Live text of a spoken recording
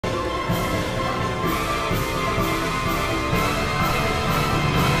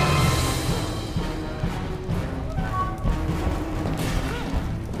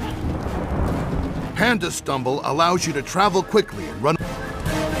panda stumble allows you to travel quickly and run.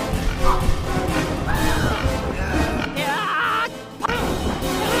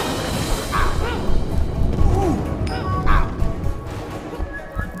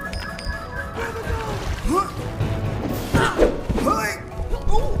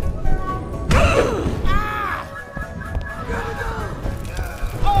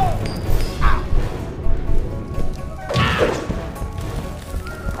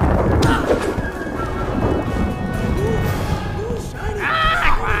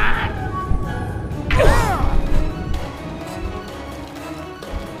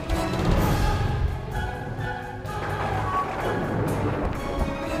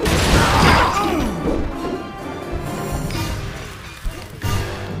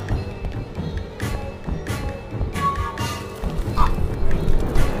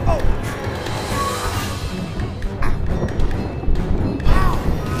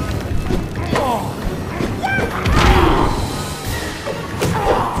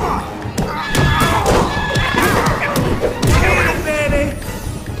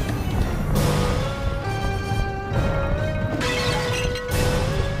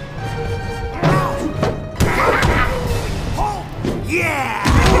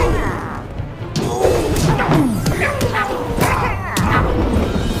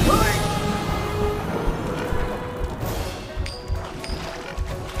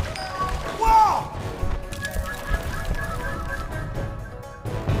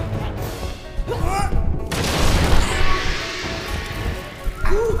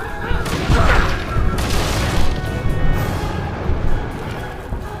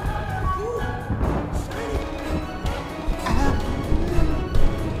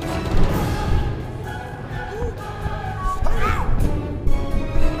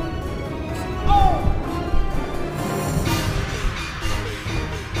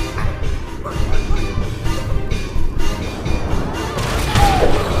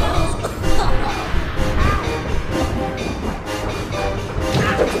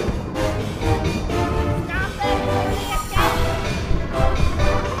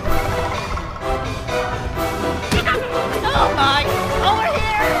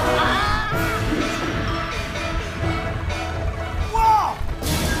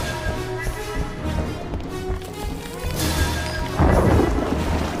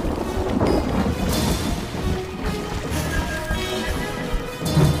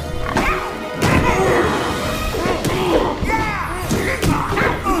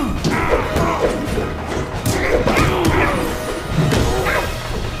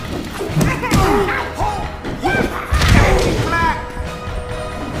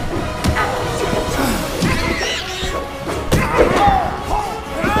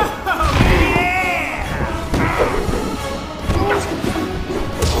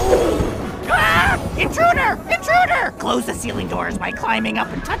 Close the ceiling doors by climbing up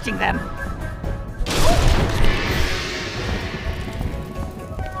and touching them.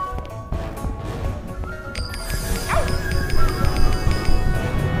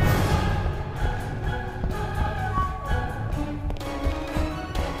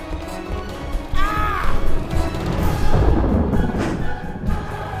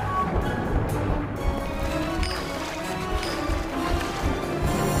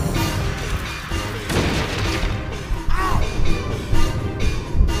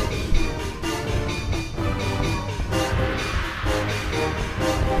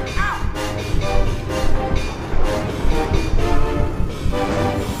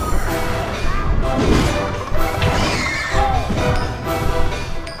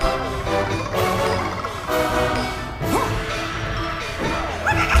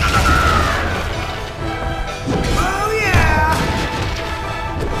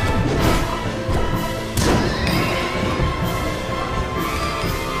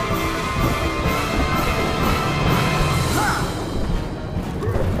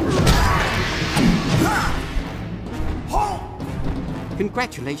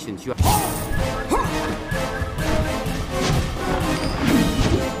 Congratulations, you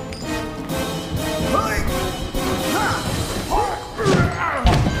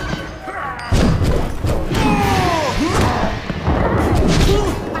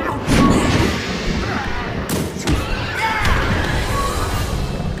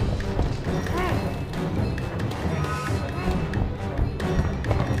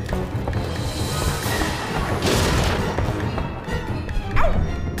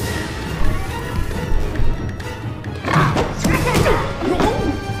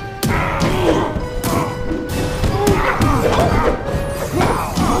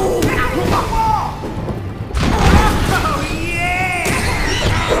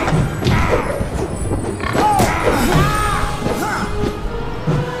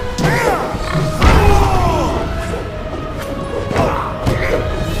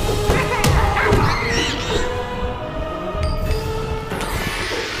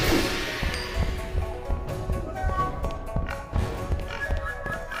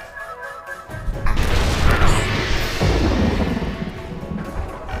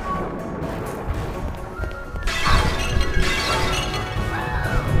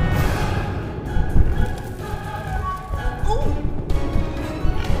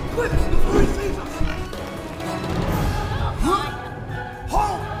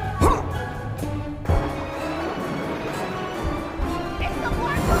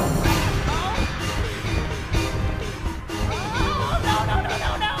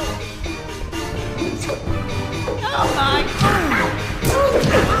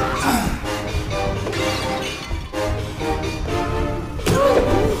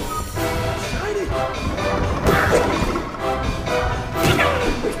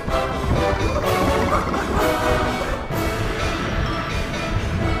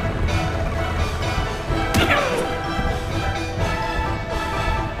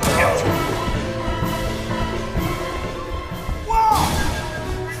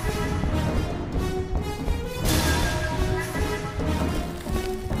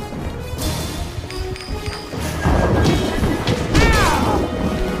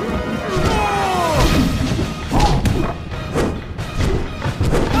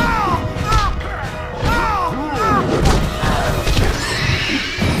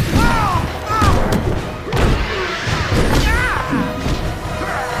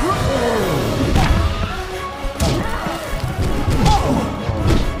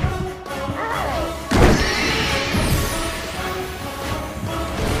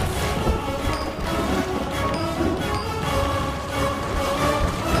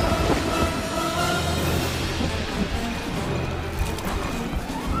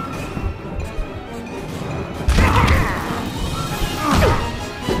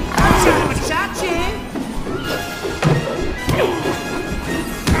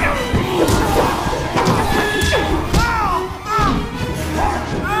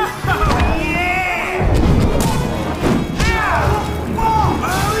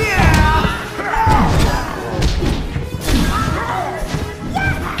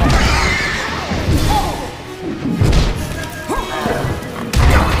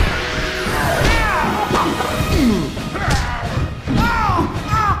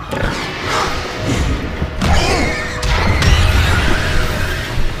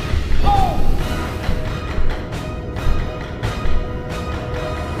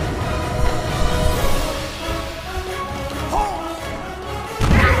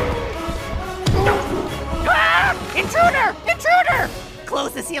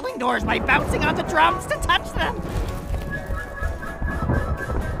ceiling doors by bouncing on the drums to touch them.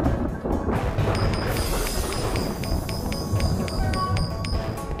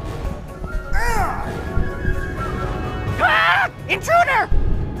 Ah! Intruder!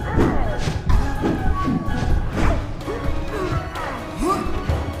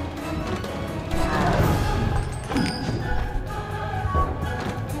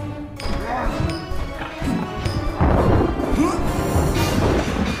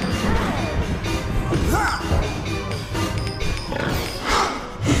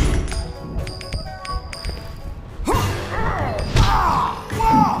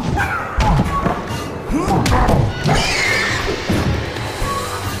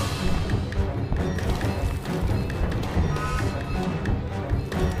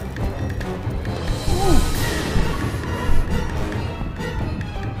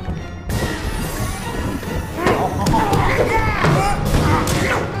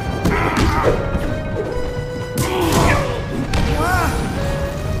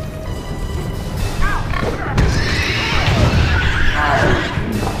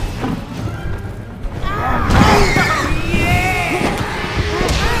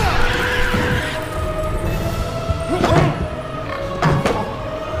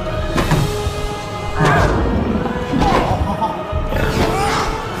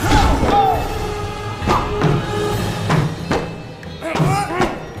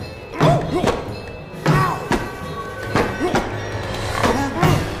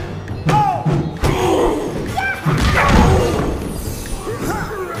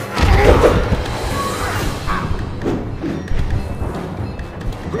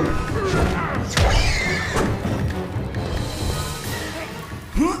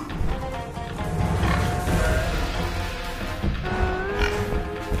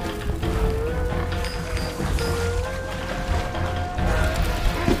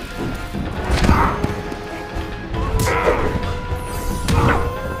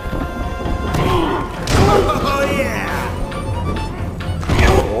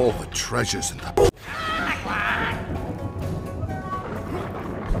 Treasures in the...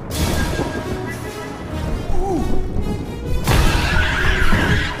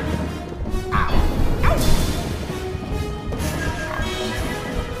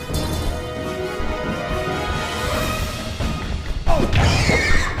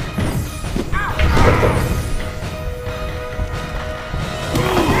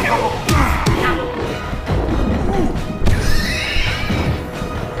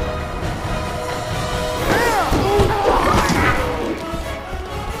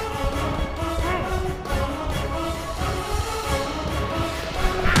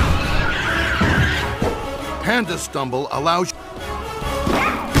 Panda stumble allows...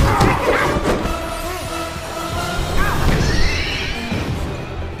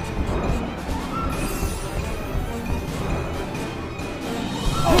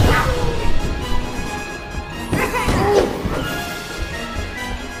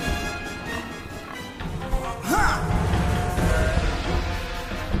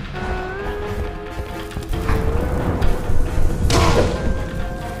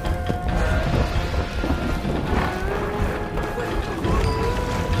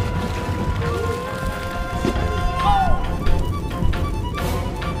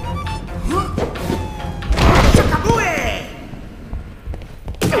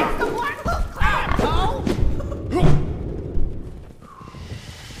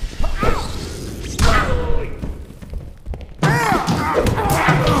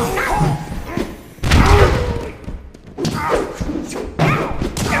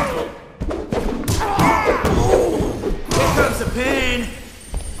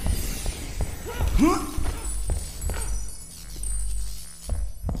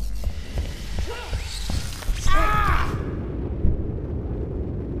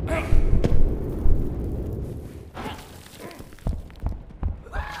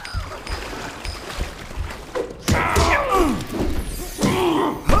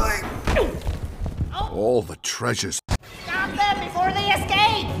 All the treasures. Stop them before they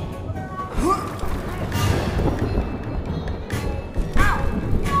escape!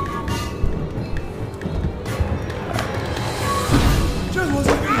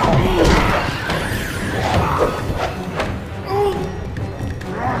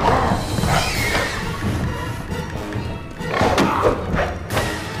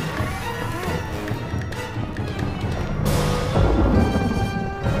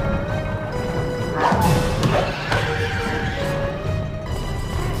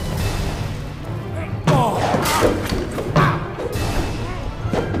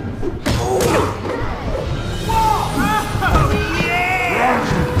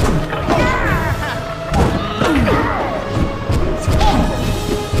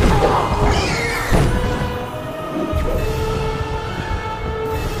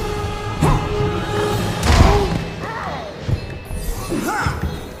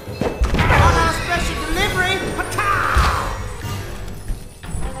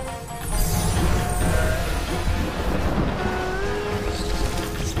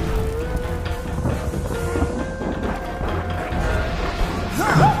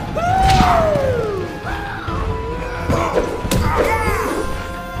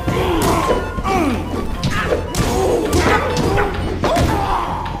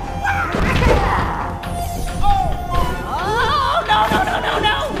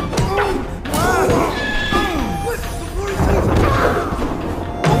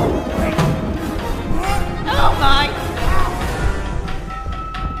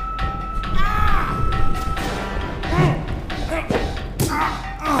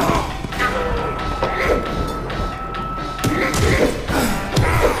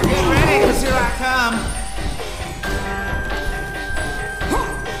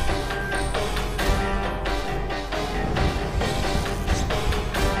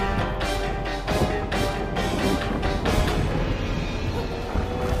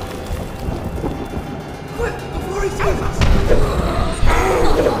 Quick, before he sees us!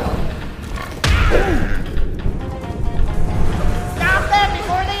 Stop them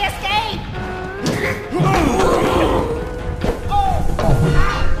before they escape!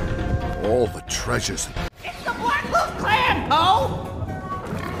 All the treasures. It's the Black Wolf Clan, Poe!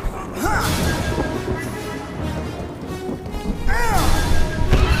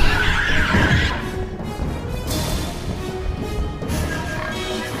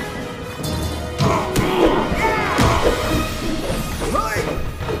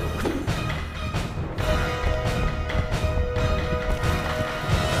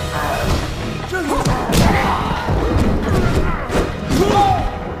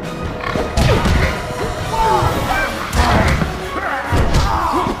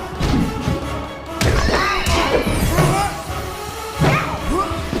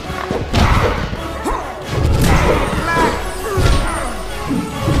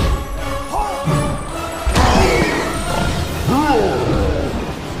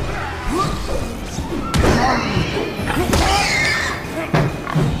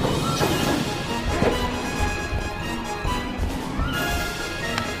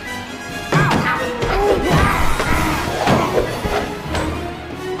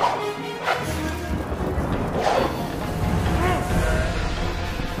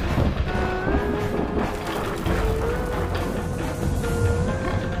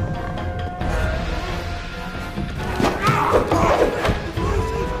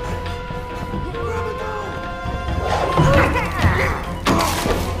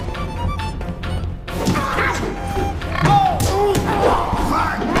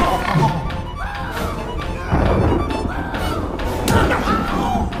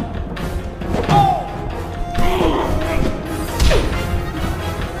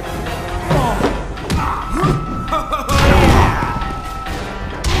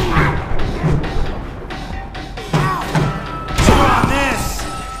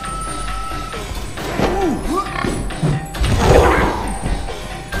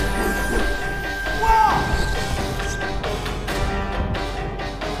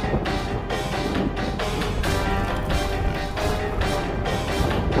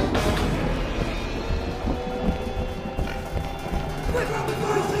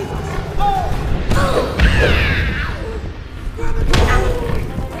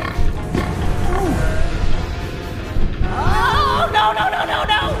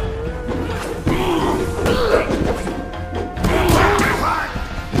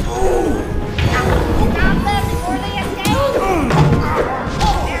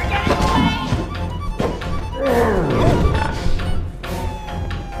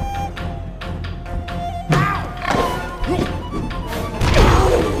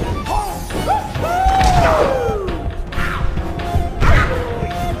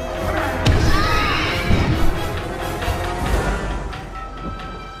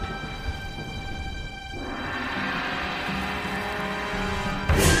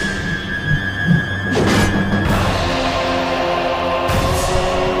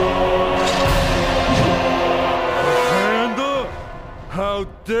 How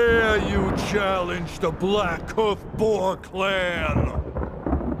dare you challenge the Black Hoof Boar Clan?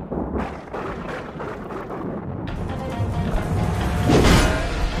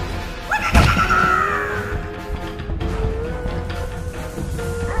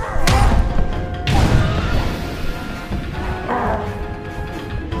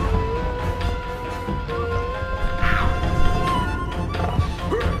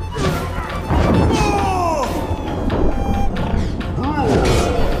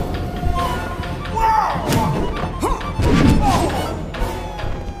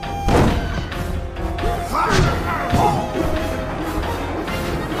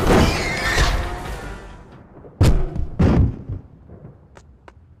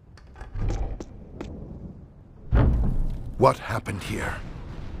 What happened here?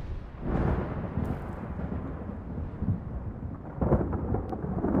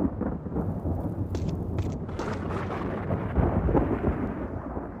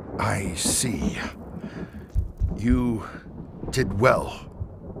 I see. You did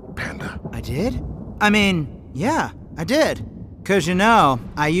well, Panda. I did? I mean, yeah, I did. 'Cause you know,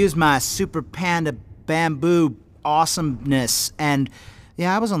 I used my super panda bamboo awesomeness, and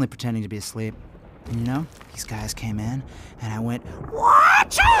yeah, I was only pretending to be asleep. And you know, these guys came in, and I went,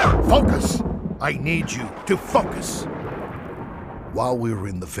 "Watch out!" Focus! I need you to focus. While we were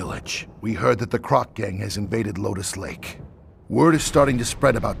in the village, we heard that the Croc gang has invaded Lotus Lake. Word is starting to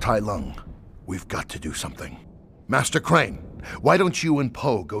spread about Tai Lung. We've got to do something. Master Crane, why don't you and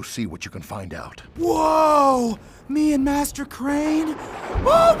Poe go see what you can find out? Whoa! Me and Master Crane?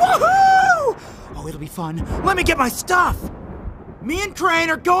 Oh, woohoo! Oh, it'll be fun. Let me get my stuff! Me and Crane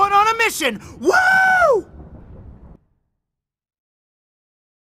are going on a mission! Woo!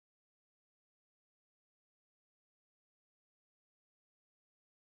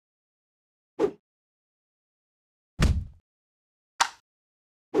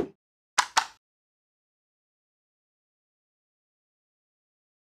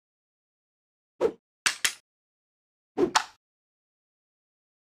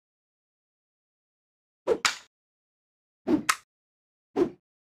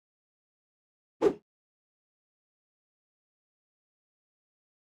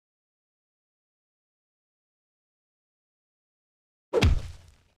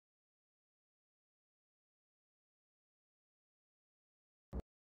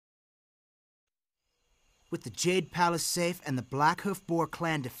 With the Jade Palace safe and the Black Hoof Boar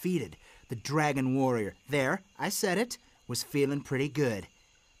clan defeated, the Dragon Warrior, there, I said it, was feeling pretty good.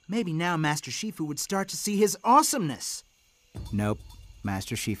 Maybe now Master Shifu would start to see his awesomeness. Nope,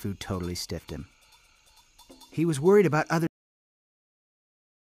 Master Shifu totally stiffed him. He was worried about other...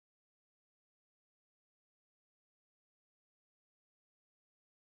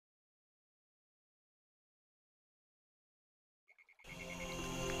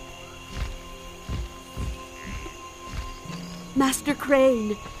 Master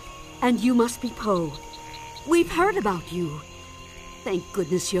Crane, and you must be Poe. We've heard about you. Thank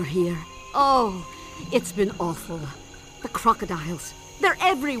goodness you're here. Oh, it's been awful. The crocodiles, they're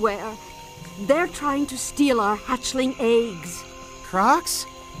everywhere. They're trying to steal our hatchling eggs. Crocs?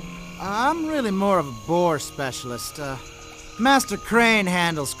 I'm really more of a boar specialist. Master Crane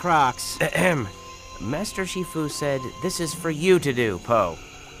handles crocs. Ahem. Master Shifu said this is for you to do, Poe.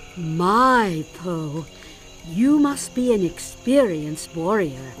 My Poe. You must be an experienced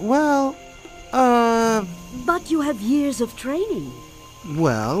warrior. Well, But you have years of training.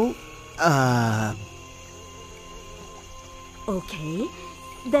 well, Okay.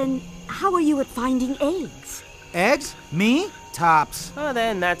 Then how are you at finding eggs? eggs? Me? Tops. Oh,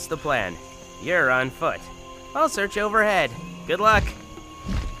 then that's the plan. You're on foot. I'll search overhead. Good luck.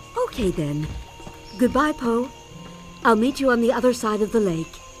 Okay then. Goodbye, Poe. I'll meet you on the other side of the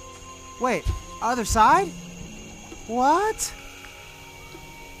lake. Wait, other side? What?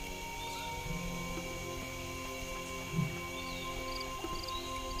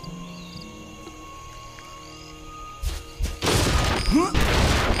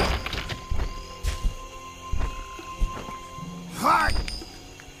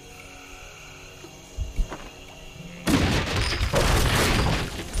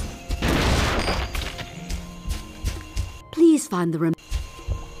 Please find the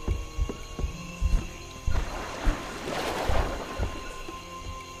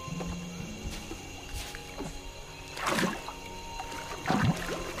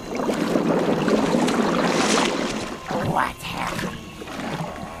What happened?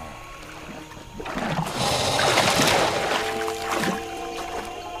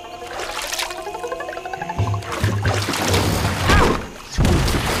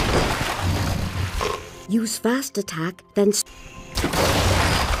 Use fast attack, then...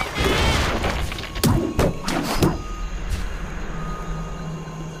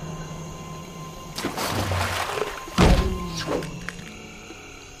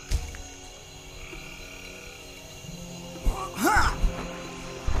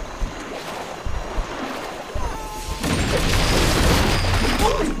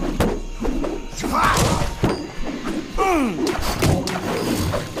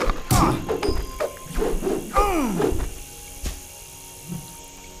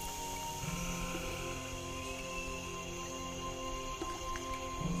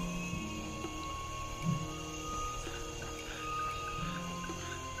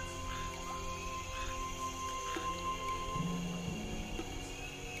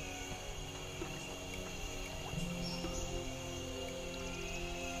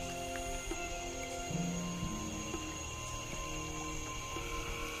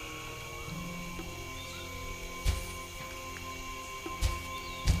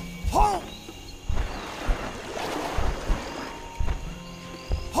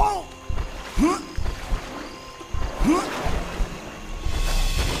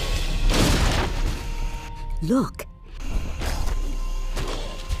 Look.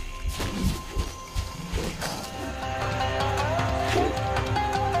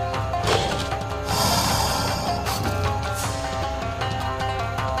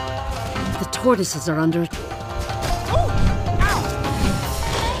 The tortoises are under... Thank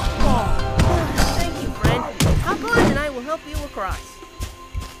you, friend. Hop on and I will help you across.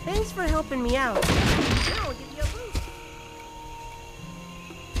 Thanks for helping me out. Now I'll give you a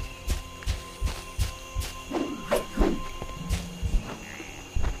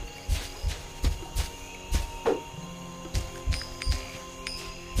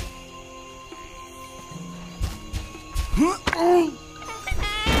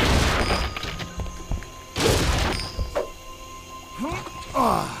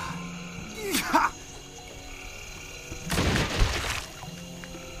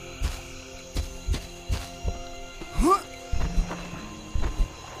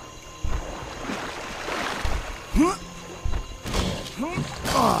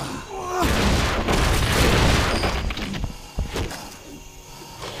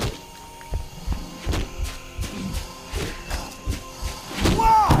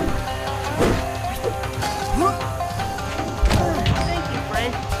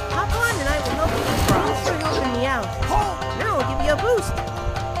boost.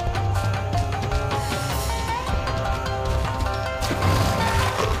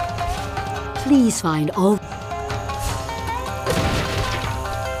 Please find all...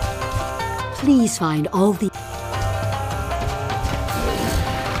 Please find all the...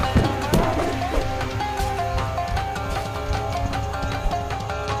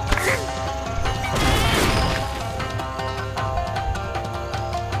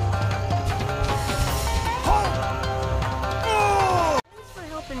 Thanks for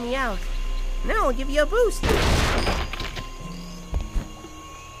helping me out. Now I'll give you a boost.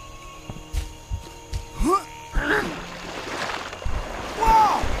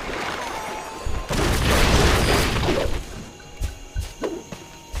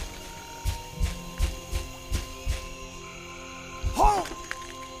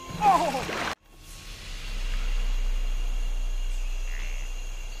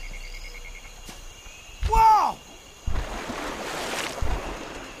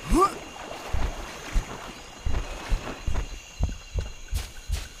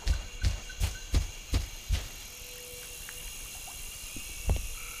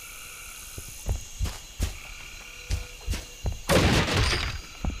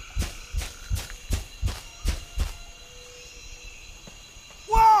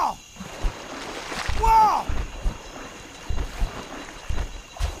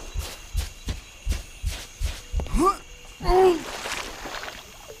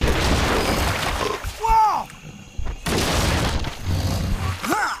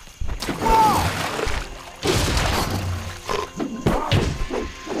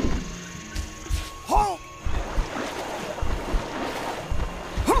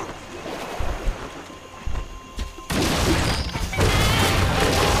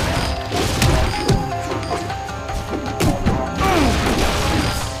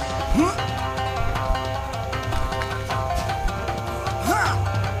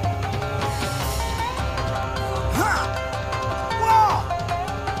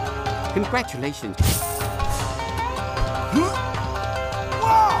 Congratulations.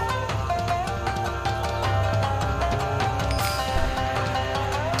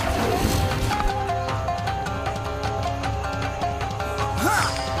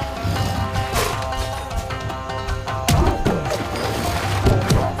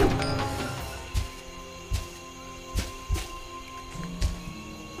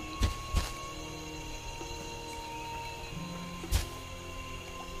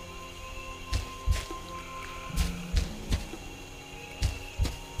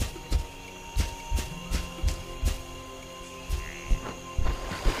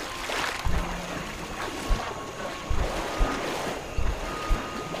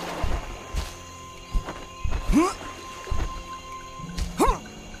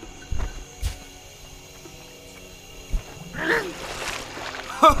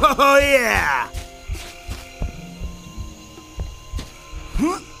 Oh, yeah!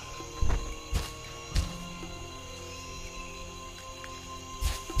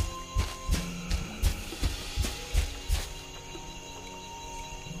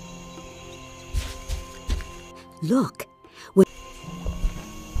 Look.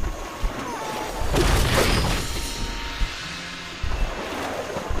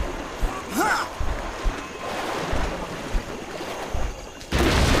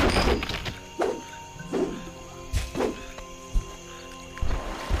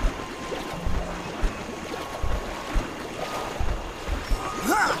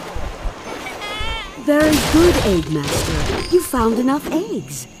 Very good, Egg Master. You found enough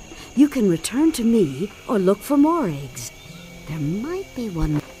eggs. You can return to me or look for more eggs. There might be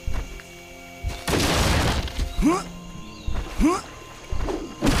one... Whoa!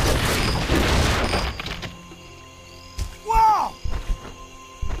 Whoa!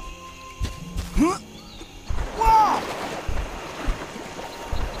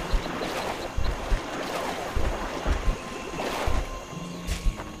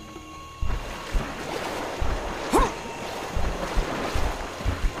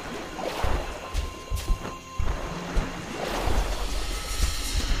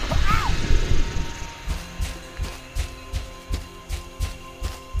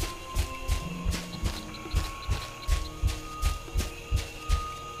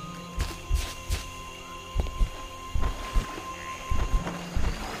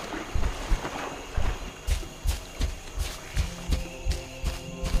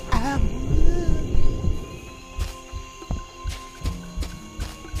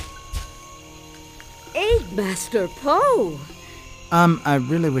 Master Po! I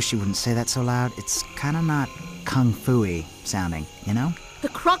really wish you wouldn't say that so loud. It's kinda not kung fu-y sounding, you know? The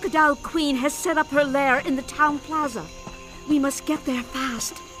Crocodile Queen has set up her lair in the town plaza. We must get there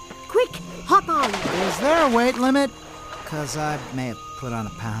fast. Quick, hop on! Is there a weight limit? 'Cause I may have put on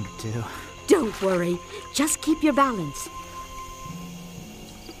a pound or two. Don't worry, just keep your balance.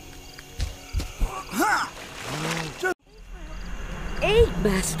 Hey,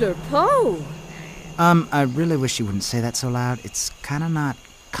 Master Po! I really wish you wouldn't say that so loud. It's kinda not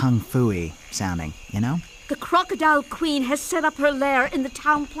kung fu-y sounding, you know? The Crocodile Queen has set up her lair in the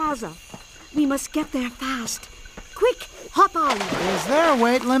town plaza. We must get there fast. Quick, hop on! Is there a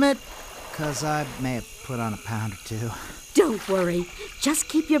weight limit? 'Cause I may have put on a pound or two. Don't worry, just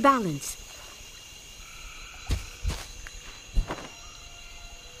keep your balance.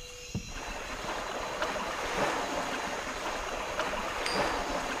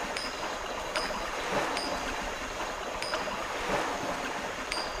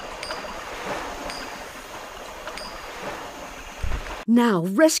 Now,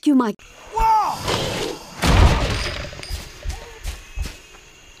 rescue my... Whoa!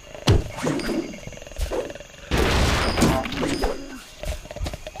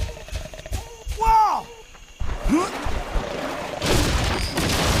 Whoa!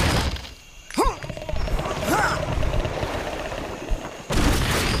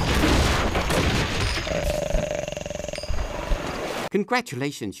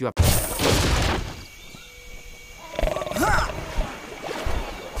 Congratulations, you have...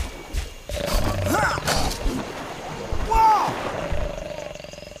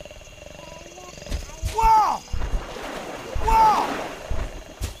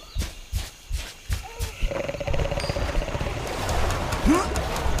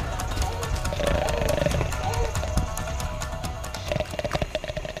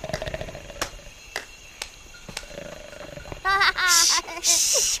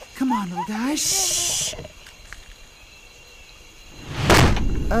 Come on, little guy. Shh.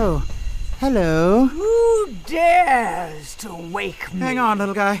 Oh, hello. Who dares to wake me? Hang on,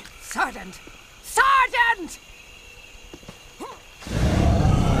 little guy. Sergeant! Sergeant!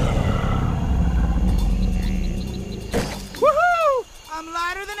 Woohoo! I'm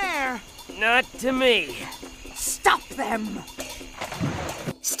lighter than air. Not to me. Stop them!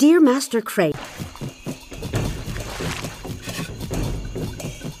 Steer Master Crane.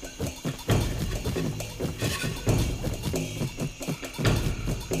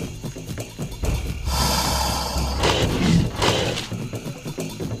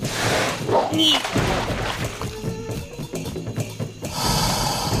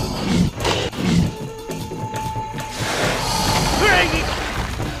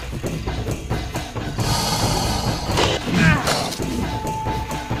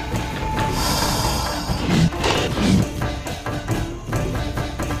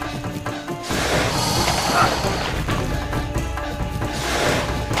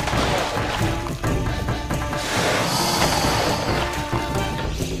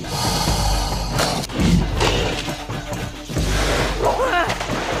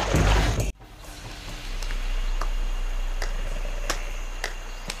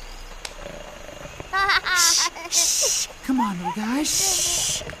 Come on, little guy.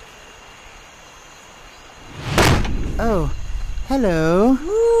 Shh. Oh, hello.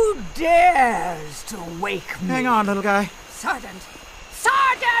 Who dares to wake me? Hang on, little guy. Sergeant!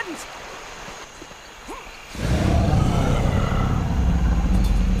 Sergeant!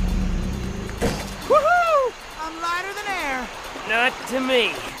 Woohoo! I'm lighter than air. Not to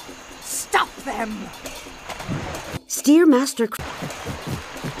me. Stop them! Steer Master Crane.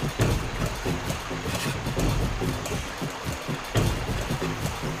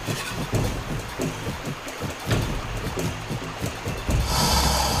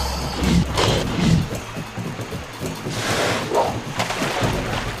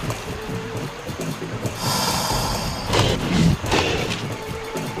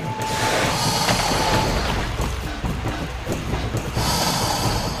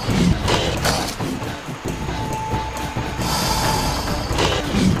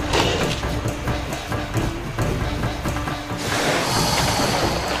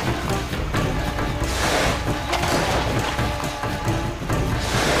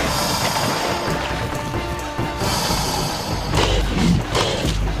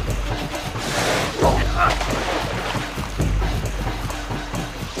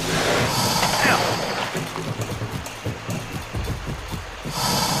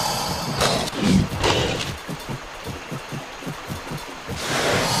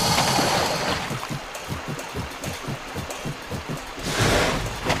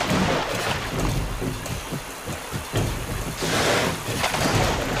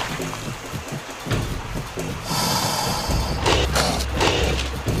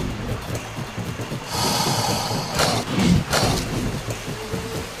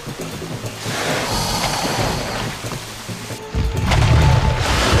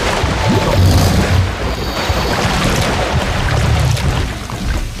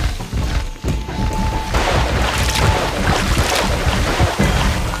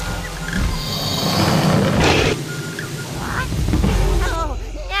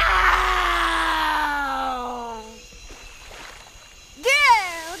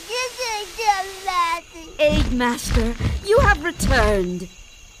 Master, you have returned.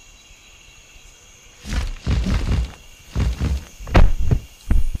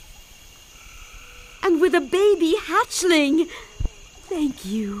 And with a baby hatchling. Thank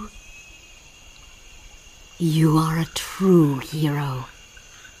you. You are a true hero.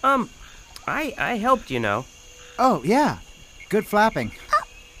 I helped, you know. Oh, yeah. Good flapping.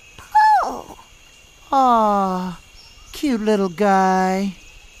 Oh. Aw, cute little guy.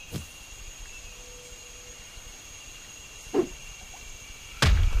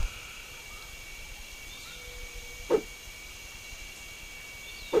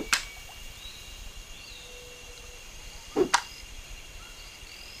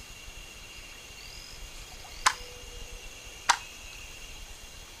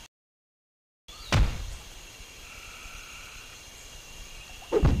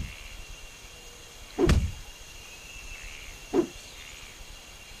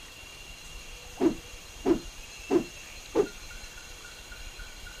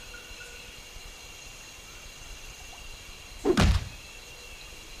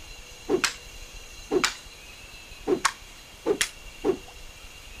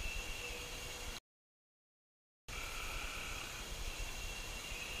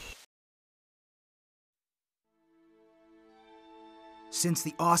 Since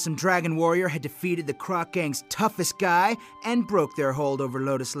the awesome dragon warrior had defeated the Croc Gang's toughest guy and broke their hold over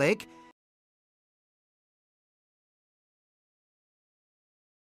Lotus Lake,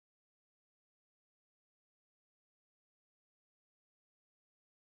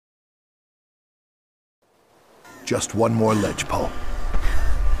 Just one more ledge, Poe.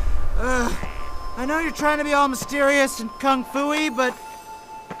 I know you're trying to be all mysterious and kung fu-y, but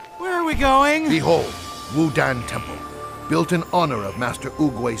where are we going? Behold, Wudan Temple, built in honor of Master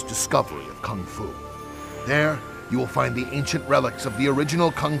Oogway's discovery of Kung Fu. There, you will find the ancient relics of the original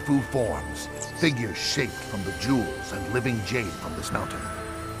Kung Fu forms, figures shaped from the jewels and living jade from this mountain.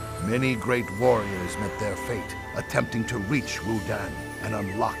 Many great warriors met their fate, attempting to reach Wudan and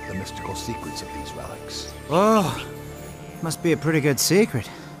unlock the mystical secrets of these relics. Oh, must be a pretty good secret.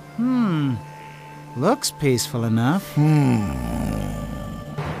 Looks peaceful enough.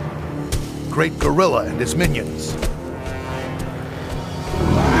 Great Gorilla and his minions.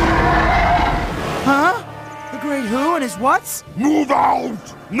 Huh? The Great Who and his whats? Move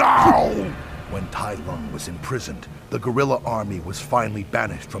out! Now! When Tai Lung was imprisoned, the guerrilla army was finally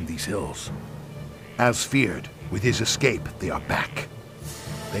banished from these hills. As feared, with his escape, they are back.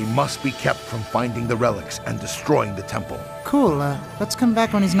 They must be kept from finding the relics and destroying the temple. Cool, let's come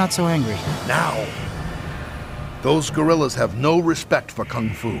back when he's not so angry. Now! Those guerrillas have no respect for Kung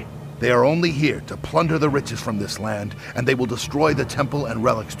Fu. They are only here to plunder the riches from this land, and they will destroy the temple and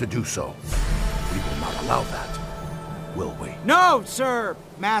relics to do so. We will not allow that, will we? No, sir!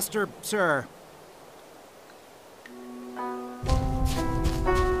 Master, sir.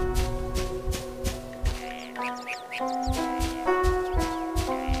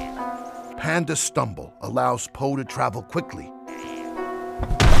 Panda Stumble allows Poe to travel quickly.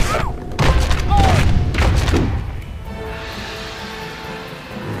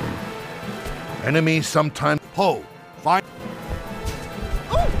 Enemies sometimes... Poe, find...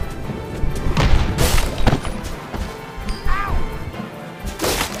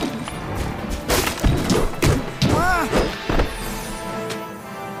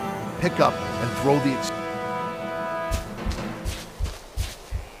 Pick up and throw the...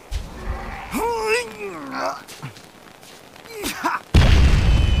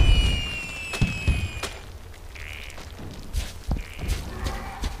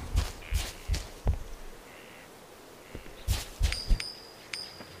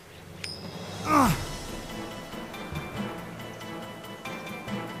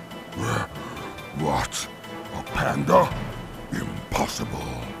 What? A panda? Impossible.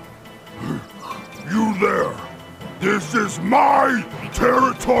 You there! This is my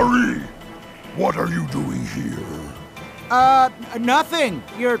territory! What are you doing here? Nothing,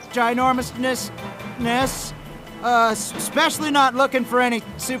 your ginormousness. Especially not looking for any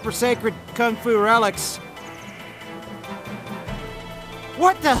super sacred kung fu relics.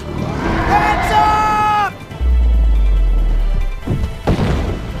 What the? Hands up!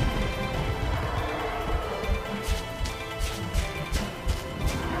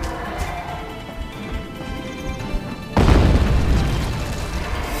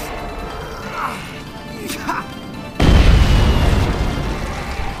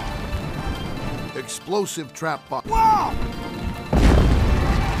 Explosive trap box. Whoa!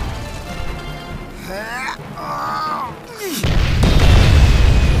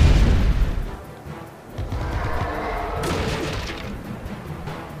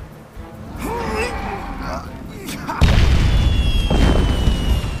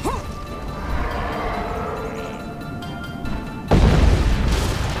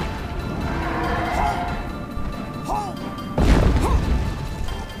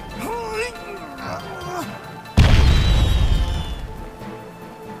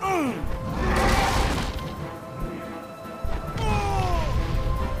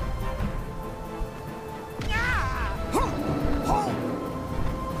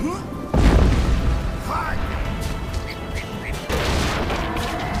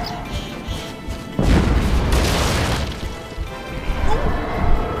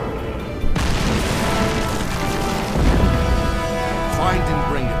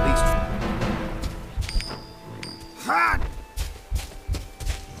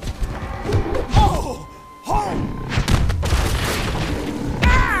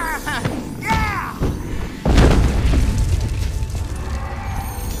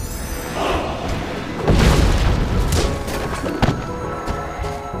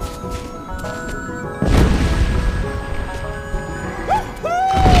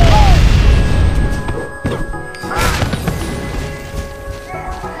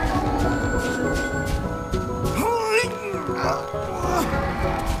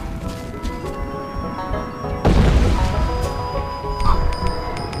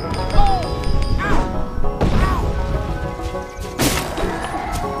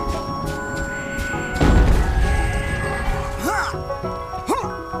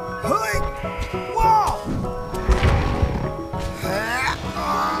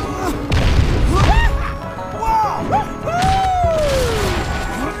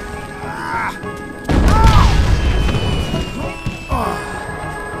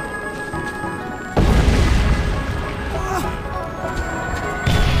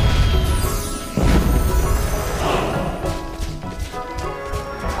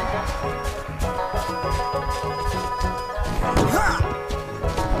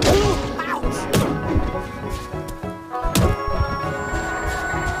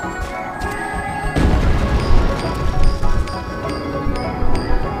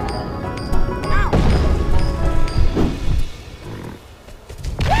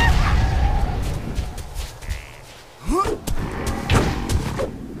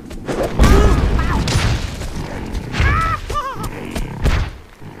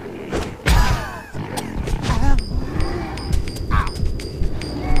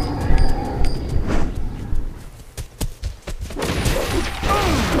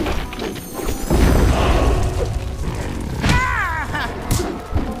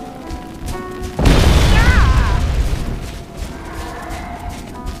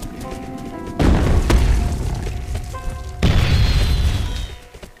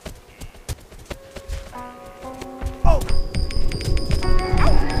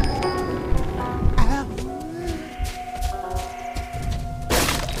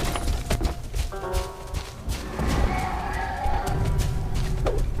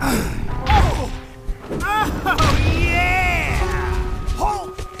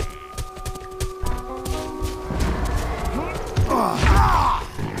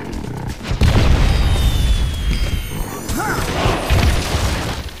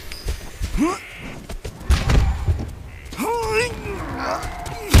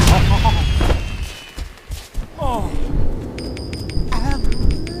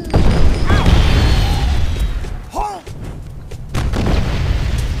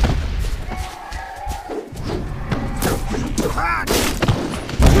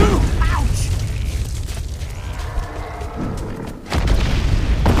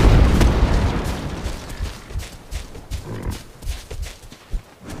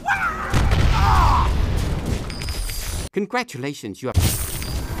 Congratulations, you have...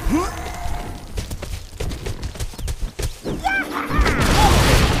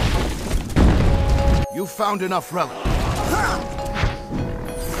 You found enough relic.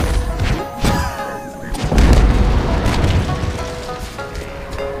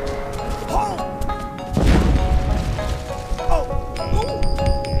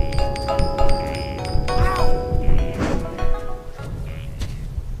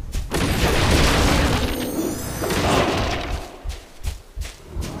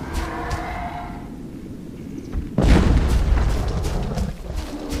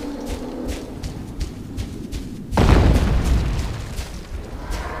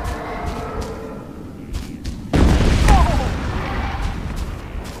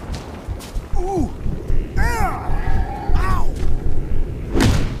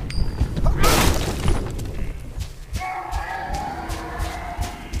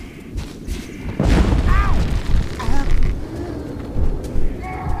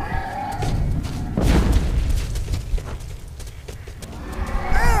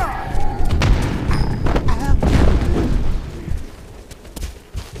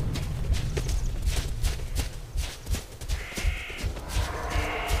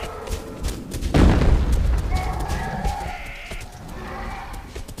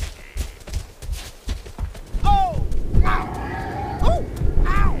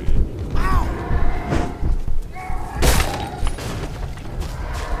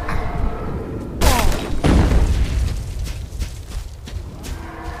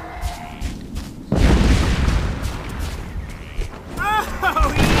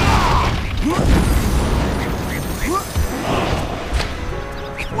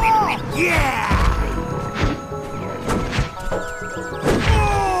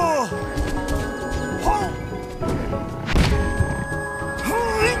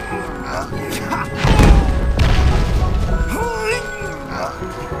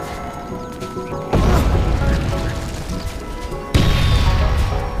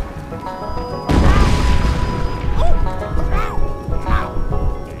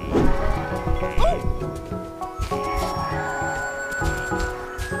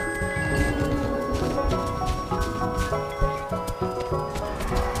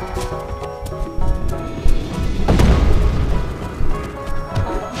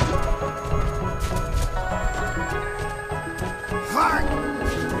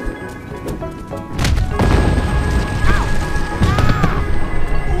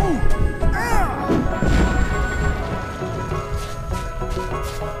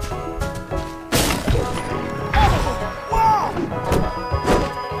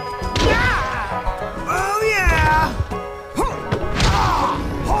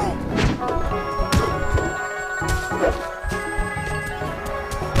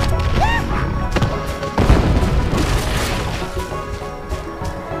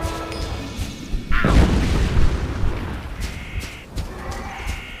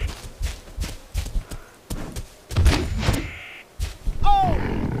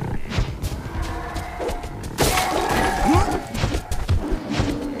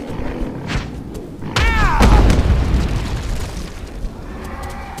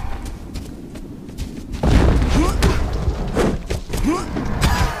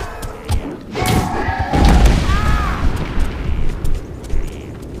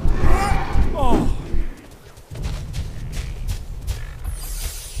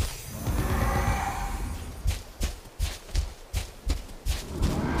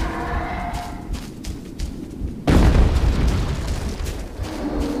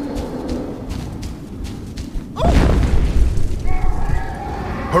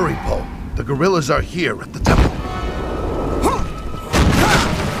 Hurry, Poe. The gorillas are here at the temple.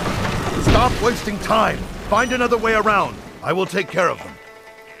 Stop wasting time. Find another way around. I will take care of them.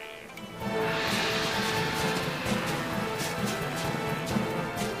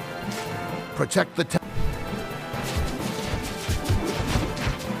 Protect the temple.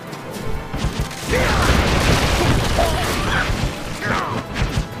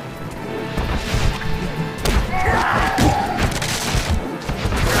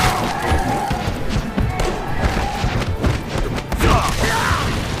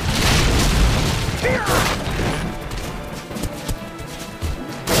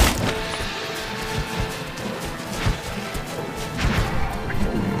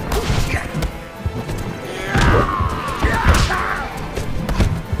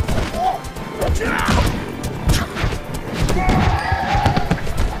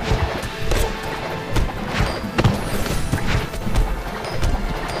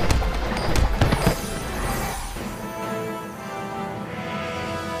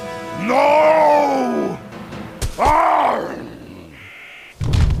 No! Ah!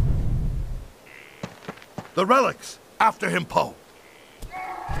 The relics! After him, Poe!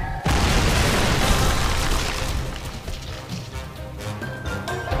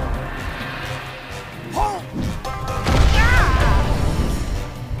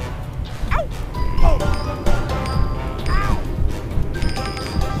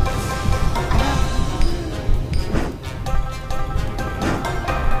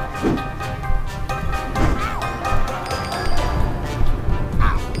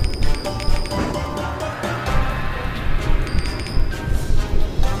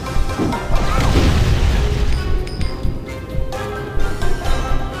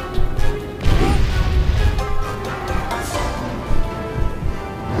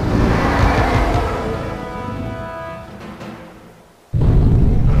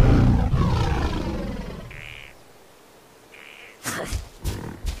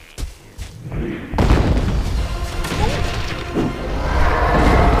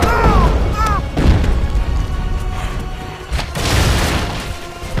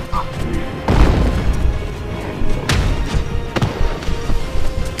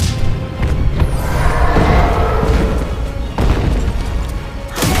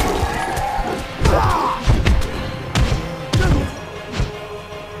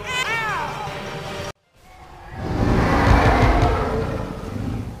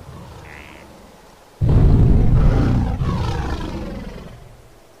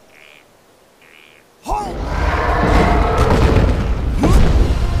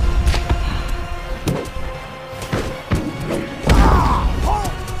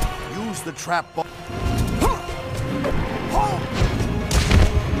 The trap ball.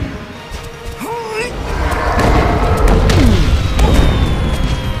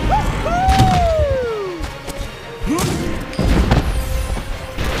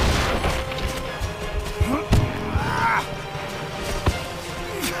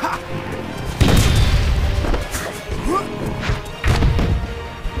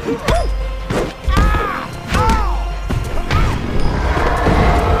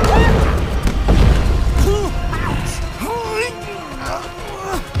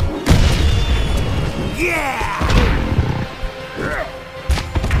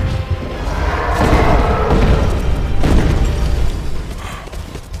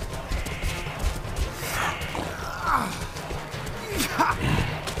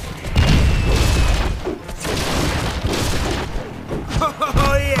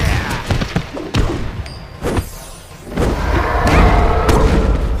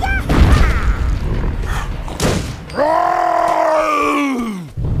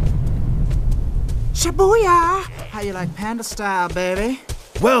 Shibuya! How you like panda style, baby?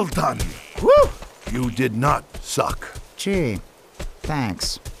 Well done! Woo! You did not suck. Gee,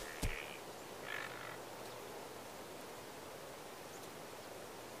 thanks.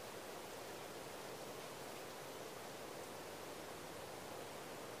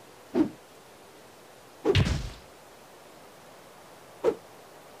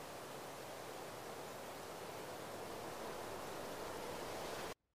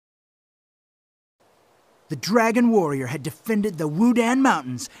 The Dragon Warrior had defended the Wudan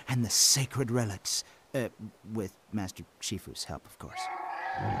Mountains and the sacred relics. With Master Shifu's help, of course.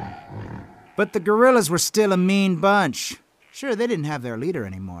 But the guerrillas were still a mean bunch. Sure, they didn't have their leader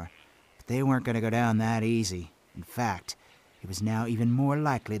anymore, but they weren't going to go down that easy. In fact, it was now even more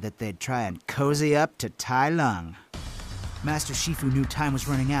likely that they'd try and cozy up to Tai Lung. Master Shifu knew time was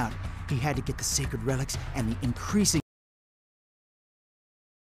running out. He had to get the sacred relics and the increasing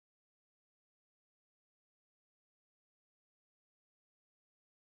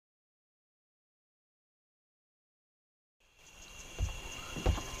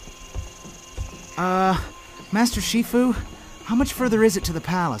Master Shifu, how much further is it to the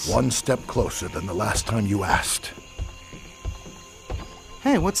palace? One step closer than the last time you asked.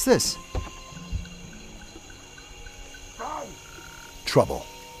 Hey, what's this? Trouble.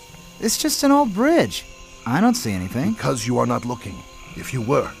 It's just an old bridge. I don't see anything. Because you are not looking. If you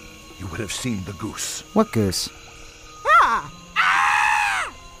were, you would have seen the goose. What goose? Ah!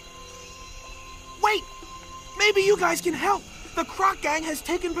 Ah! Wait! Maybe you guys can help. The Croc Gang has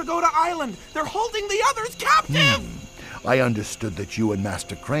taken Pagoda Island. They're holding the others captive! I understood that you and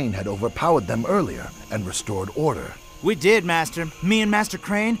Master Crane had overpowered them earlier and restored order. We did, Master. Me and Master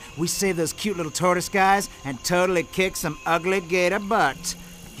Crane, we saved those cute little tortoise guys and totally kicked some ugly gator butt.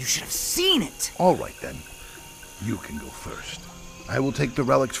 You should have seen it! All right, then. You can go first. I will take the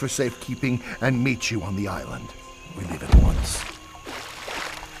relics for safekeeping and meet you on the island. We leave at once.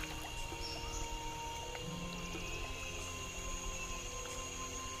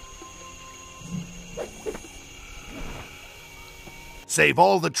 Save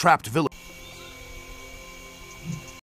all the trapped villagers.